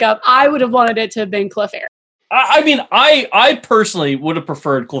this back up. I would have wanted it to have been Clefairy. I personally would have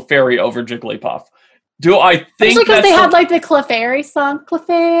preferred Clefairy over Jigglypuff. Do I think especially because they had like the Clefairy song,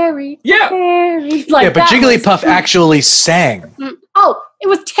 Clefairy, Clefairy. Yeah, but Jigglypuff actually sang. Oh, it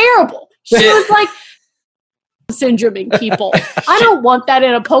was terrible. She was like syndroming people. I don't want that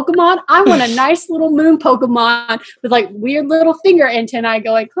in a Pokemon. I want a nice little moon Pokemon with like weird little finger antennae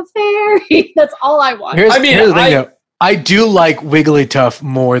going Clefairy. That's all I want. Here's the thing, though. I do like Wigglytuff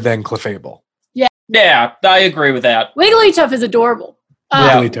more than Clefable. Yeah, I agree with that. Wigglytuff is adorable.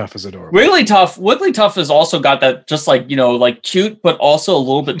 Wigglytuff is adorable. Wigglytuff has also got that just like, you know, like cute, but also a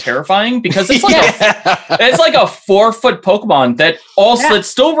little bit terrifying because it's like it's like a 4-foot Pokemon that that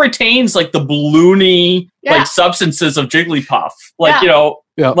still retains like the balloony like substances of Jigglypuff. Like, you know,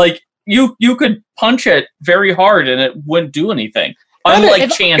 like you could punch it very hard and it wouldn't do anything. Unlike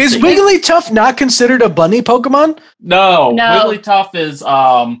Chansey. Is Wigglytuff not considered a bunny Pokemon? No. Wigglytuff is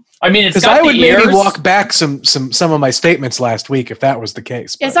it's got I would maybe walk back some of my statements last week if that was the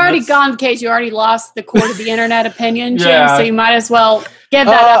case. It's already gone the case. You already lost the court of the internet opinion, Jim, so you might as well give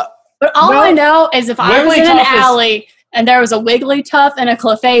that up. But all I know is if I was in an alley and there was a Wigglytuff and a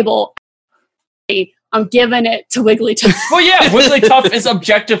Clefable, I'm giving it to Wigglytuff. Well, yeah, Wigglytuff is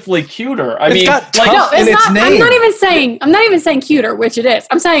objectively cuter. I mean, got like, tough in its name. I'm not even saying cuter, which it is.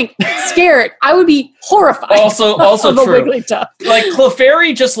 I'm saying scared. I would be horrified. Also of true. A Wigglytuff. Like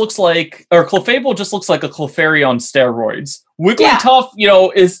Clefairy just looks like, or Clefable just looks like a Clefairy on steroids. Wigglytuff,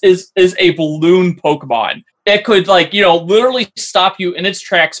 is a balloon Pokemon. It could, literally stop you in its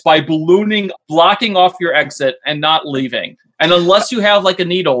tracks by blocking off your exit and not leaving. And unless you have a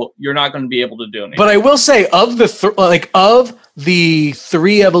needle, you're not going to be able to do anything. But I will say, of the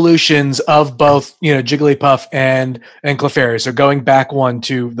three evolutions of both, Jigglypuff and Clefairy, so going back one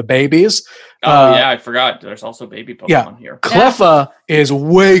to the babies. I forgot. There's also baby Pokemon here. Cleffa is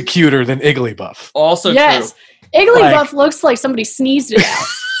way cuter than Igglybuff. Also true. Igglybuff looks like somebody sneezed it out.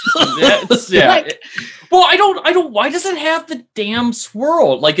 Well, I don't. Why does it have the damn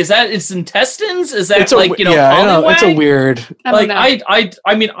swirl? Is that its intestines? Is that it's a weird.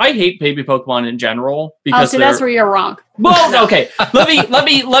 I mean, I hate baby Pokemon in general because that's where you're wrong. Well, okay. Let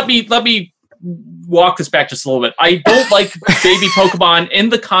me walk this back just a little bit. I don't like baby Pokemon in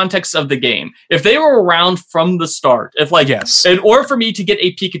the context of the game. If they were around from the start, in order for me to get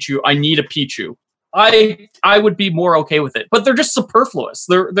a Pikachu, I need a Pichu. I would be more okay with it, but they're just superfluous.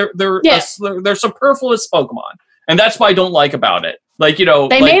 They're superfluous Pokemon, and that's what I don't like about it. They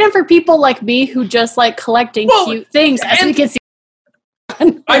made them for people like me who just like collecting cute things, as we can see.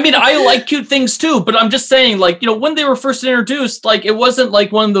 I mean, I like cute things too, but I'm just saying, when they were first introduced, it wasn't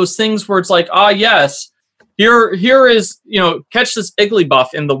one of those things where it's yes, here is catch this Igglybuff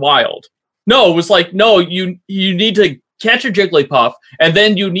in the wild. No, it was no, you need to catch a Jigglypuff, and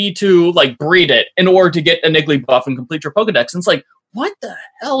then you need to breed it in order to get an Igglybuff and complete your Pokedex. And it's what the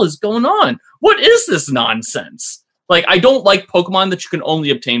hell is going on? What is this nonsense? I don't like Pokemon that you can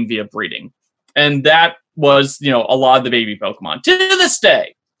only obtain via breeding. And that was, a lot of the baby Pokemon to this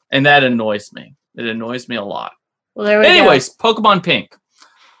day. And that annoys me. It annoys me a lot. Well, there we Anyways, go. Pokemon Pink.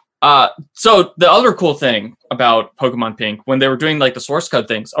 So the other cool thing about Pokemon Pink, when they were doing the source code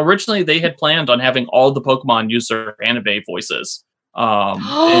things, originally they had planned on having all the Pokemon use their anime voices in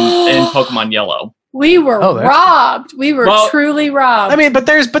Pokemon Yellow. We were robbed. We were truly robbed. I mean, but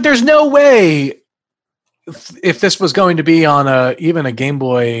there's no way if this was going to be on even a Game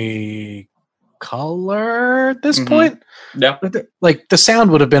Boy Color at this point. Yeah, the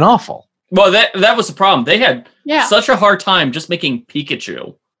sound would have been awful. Well, that was the problem. They had such a hard time just making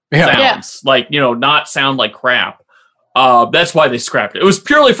Pikachu. Sounds not sound like crap. That's why they scrapped it. It was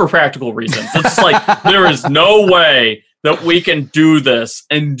purely for practical reasons. It's there is no way that we can do this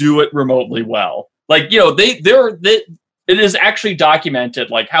and do it remotely well. It is actually documented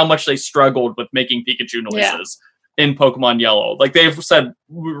how much they struggled with making Pikachu noises in Pokemon Yellow. They've said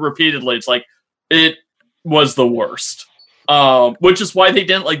repeatedly, it's it was the worst. Which is why they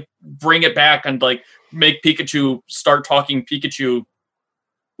didn't bring it back and make Pikachu start talking Pikachu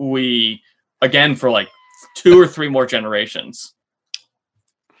again for 2 or 3 more generations,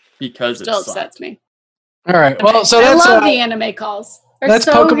 because it still upsets me. All right, well, so I love the anime calls. That's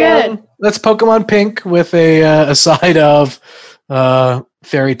so Pokemon. Good. That's Pokemon Pink with a side of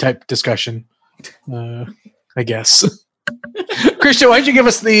fairy type discussion, I guess. Christian, why don't you give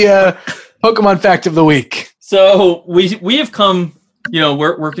us the Pokemon fact of the week? So we have come.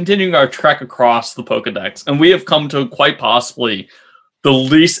 We're continuing our trek across the Pokedex, and we have come to quite possibly the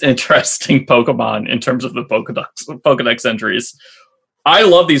least interesting Pokemon in terms of the Pokedex entries. I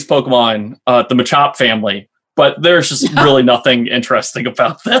love these Pokemon, the Machop family, but there's just really nothing interesting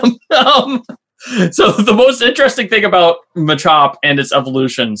about them. So the most interesting thing about Machop and its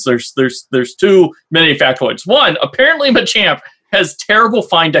evolutions, there's 2 mini factoids. One, apparently Machamp has terrible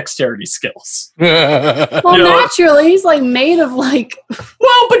fine dexterity skills. Well, naturally, he's made of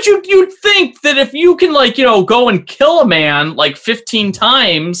Well, but you'd think that if you can go and kill a man 15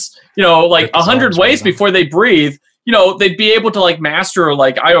 times, 100 ways before they breathe, they'd be able to master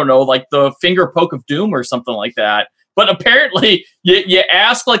I don't know, the finger poke of doom or something like that. But apparently, you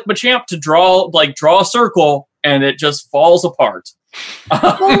ask Machamp to draw a circle, and it just falls apart.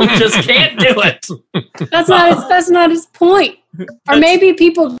 Just can't do it. That's not his point. Or maybe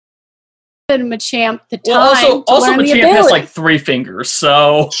people did Machamp the time to learn the ability. Has 3 fingers,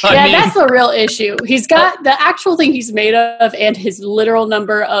 so that's the real issue. He's got the actual thing he's made of, and his literal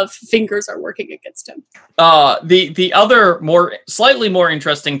number of fingers are working against him. The other slightly more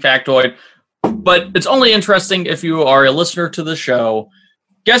interesting factoid, but it's only interesting if you are a listener to the show.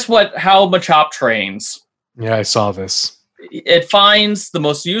 Guess what? How Machop trains? Yeah, I saw this. It finds the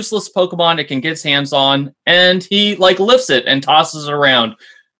most useless Pokemon it can get its hands on, and he lifts it and tosses it around.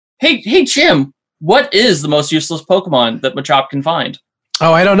 Hey, Jim, what is the most useless Pokemon that Machop can find?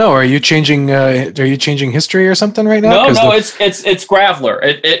 Oh, I don't know. Are you changing history or something right now? No, it's Graveler.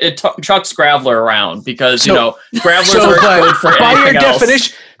 It chucks Graveler around because Gravelers are good for anything else.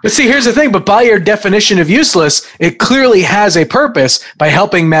 Definition. But see, here's the thing. But by your definition of useless, it clearly has a purpose by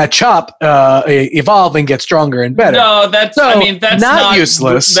helping Machop evolve and get stronger and better. No, that's not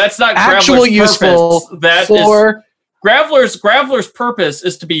useless. That's not actual Graveler's useful purpose. Graveler's purpose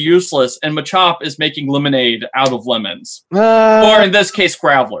is to be useless, and Machop is making lemonade out of lemons, or in this case,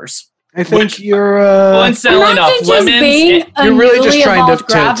 Gravelers. I think you're. Coincidentally enough, lemons. You're really just trying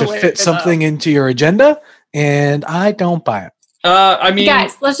to fit something into your agenda, and I don't buy it.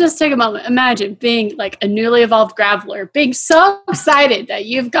 Guys, let's just take a moment. Imagine being like a newly evolved Graveler, being so excited that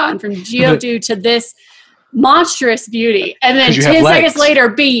you've gone from Geodude to this monstrous beauty, and then 10 seconds later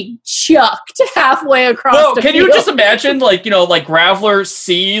being chucked halfway across the field. Can you just imagine, like Graveler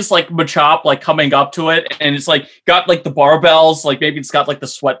sees like Machop like coming up to it, and it's like got like the barbells, like maybe it's got like the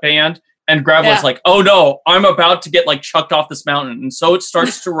sweatband, and Graveler's like, oh no, I'm about to get like chucked off this mountain, and so it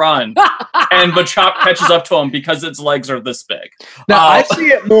starts to run, and Machop catches up to him because its legs are this big. Now I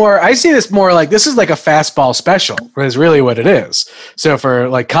see this more like this is like a fastball special, is really what it is. So for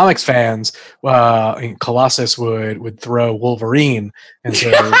like comics fans, Colossus would throw Wolverine, and so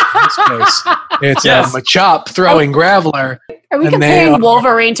in this case, it's Machop throwing Graveler. Are we comparing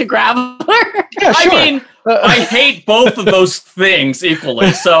Wolverine to Graveler? Yeah, sure. I mean, I hate both of those things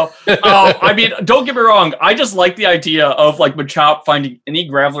equally. So, don't get me wrong. I just like the idea of like Machop finding any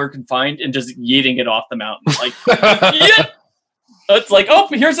Graveler can find and just yeeting it off the mountain. Like, it's like, oh,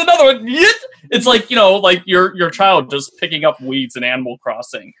 here's another one. It's like, like your child just picking up weeds in Animal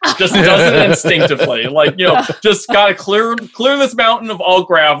Crossing. Just does it instinctively. Like, just gotta clear this mountain of all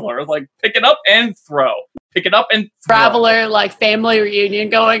Graveler. Like, pick it up and throw. Pick it up and throw. Graveler, like, family reunion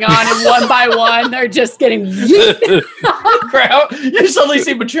going on, and one by one, they're just getting You suddenly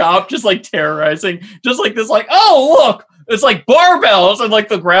see Machop just, like, terrorizing. Just like this, like, oh, look! It's like barbells, and, like,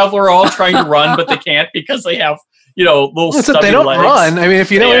 the Graveler are all trying to run, but they can't because they have, little stubby legs. They don't run. I mean,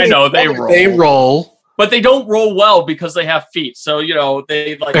 if you know... I know, they roll. They roll. But they don't roll well because they have feet. So,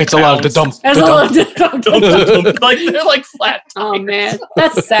 they like... It's allowed to dump. Like, they're like flat. Oh, man.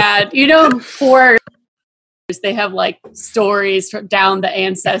 That's sad. Poor... They have like stories down the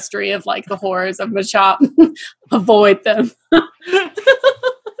ancestry of like the horrors of Machop. Avoid them.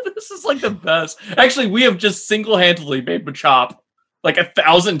 This is like the best. Actually, we have just single-handedly made Machop like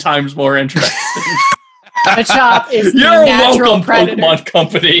 1,000 times more interesting. Machop is You're the natural welcome, predator. Pokemon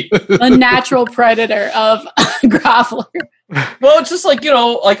Company. The natural predator of Graveler. Well, it's just like,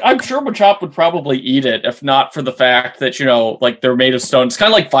 I'm sure Machop would probably eat it if not for the fact that, like they're made of stone. It's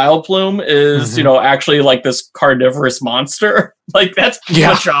kind of like Vileplume is, actually like this carnivorous monster. Like that's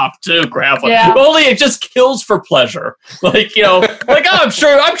Machop too, Graveler. Yeah. Only it just kills for pleasure. Like, like, I'm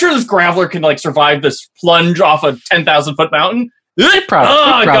sure this Graveler can like survive this plunge off a 10,000-foot mountain.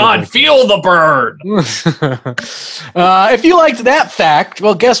 God, feel the burn. If you liked that fact,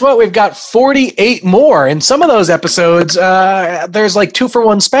 well, guess what? We've got 48 more. In some of those episodes, there's like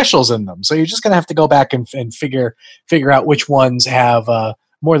 2-for-1 specials in them. So you're just going to have to go back and figure out which ones have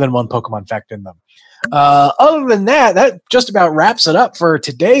more than one Pokemon fact in them. Other than that just about wraps it up for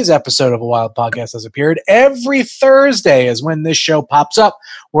today's episode of A Wild Podcast Has Appeared. Every Thursday is when this show pops up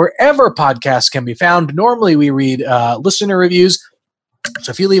wherever podcasts can be found. Normally we read listener reviews.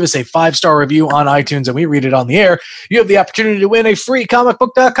 So if you leave us a 5-star review on iTunes and we read it on the air, you have the opportunity to win a free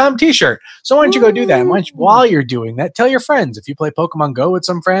comicbook.com t-shirt. So why don't you go do that? And while you're doing that, tell your friends. If you play Pokemon Go with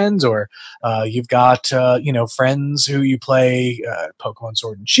some friends, or you've got friends who you play Pokemon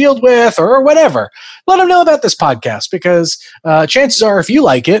Sword and Shield with, or whatever, let them know about this podcast, because chances are if you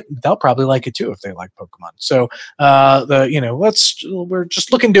like it, they'll probably like it too if they like Pokemon. So we're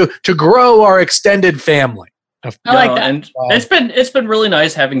just looking to grow our extended family. I like that. And it's been really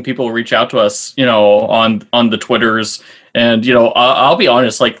nice having people reach out to us, on the Twitters. And, I'll be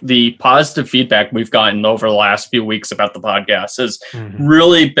honest, like the positive feedback we've gotten over the last few weeks about the podcast has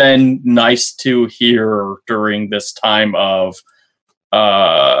really been nice to hear during this time of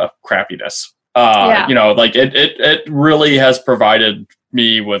crappiness. Like it really has provided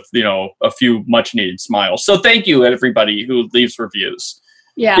me with, a few much needed smiles. So thank you, everybody who leaves reviews.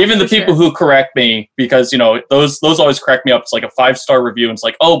 Yeah, even the people who correct me, because those always crack me up. It's like a 5-star review, and it's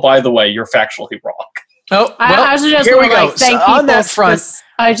like, oh, by the way, you're factually wrong. Oh, well, I just here want we to go. thank on that front,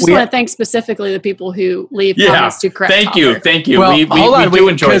 I just want to thank specifically the people who leave comments to correct. Thank you. Well, we do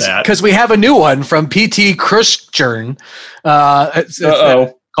enjoy that, because we have a new one from PT Christian.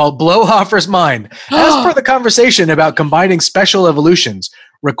 Called Blowhoffer's Mind. As per the conversation about combining special evolutions,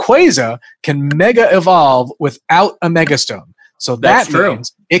 Rayquaza can Mega Evolve without a Megastone. So that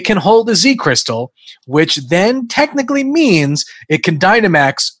means it can hold a Z Crystal, which then technically means it can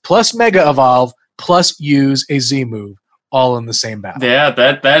Dynamax plus Mega Evolve plus use a Z move all in the same battle. Yeah,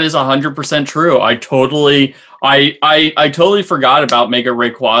 that is 100% true. I totally forgot about Mega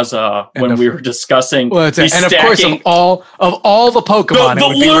Rayquaza when we were discussing. Well, and of course, of all the Pokemon, it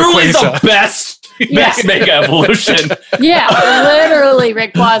would be literally Rayquaza. the best Mega Evolution. Yeah, literally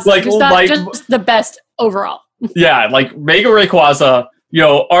Rayquaza. Just the best overall. Yeah, like Mega Rayquaza,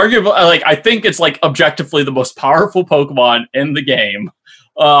 arguably, like I think it's like objectively the most powerful Pokemon in the game.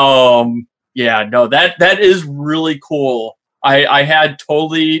 That is really cool. I had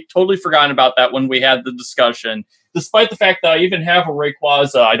totally forgotten about that when we had the discussion. Despite the fact that I even have a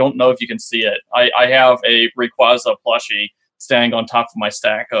Rayquaza, I don't know if you can see it. I have a Rayquaza plushie standing on top of my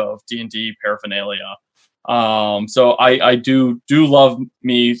stack of D&D paraphernalia. So I do love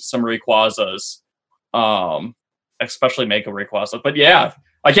me some Rayquazas. Especially Mega Rayquaza. But yeah,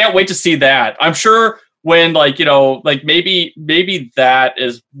 I can't wait to see that. I'm sure when maybe that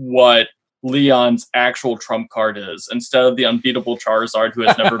is what Leon's actual trump card is instead of the unbeatable Charizard who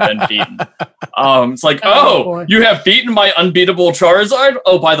has never been beaten. It's like, you have beaten my unbeatable Charizard?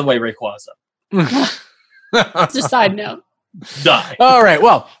 Oh, by the way, Rayquaza. Just a side note. Die. All right.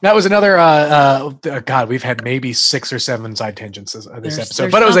 Well, that was another. God, we've had maybe 6 or 7 side tangents this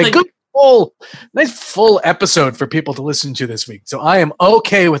episode, but it was a good, nice full episode for people to listen to this week. So I am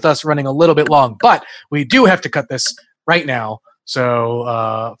okay with us running a little bit long, but we do have to cut this right now.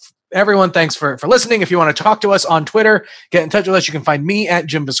 So everyone, thanks for listening. If you want to talk to us on Twitter, get in touch with us. You can find me at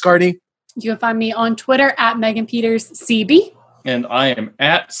Jim Viscardi. You can find me on Twitter at Megan Peters CB. And I am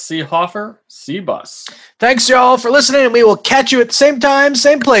at Seehofer Cbus. Thanks, y'all, for listening, and we will catch you at the same time,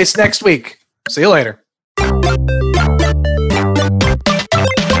 same place next week. See you later.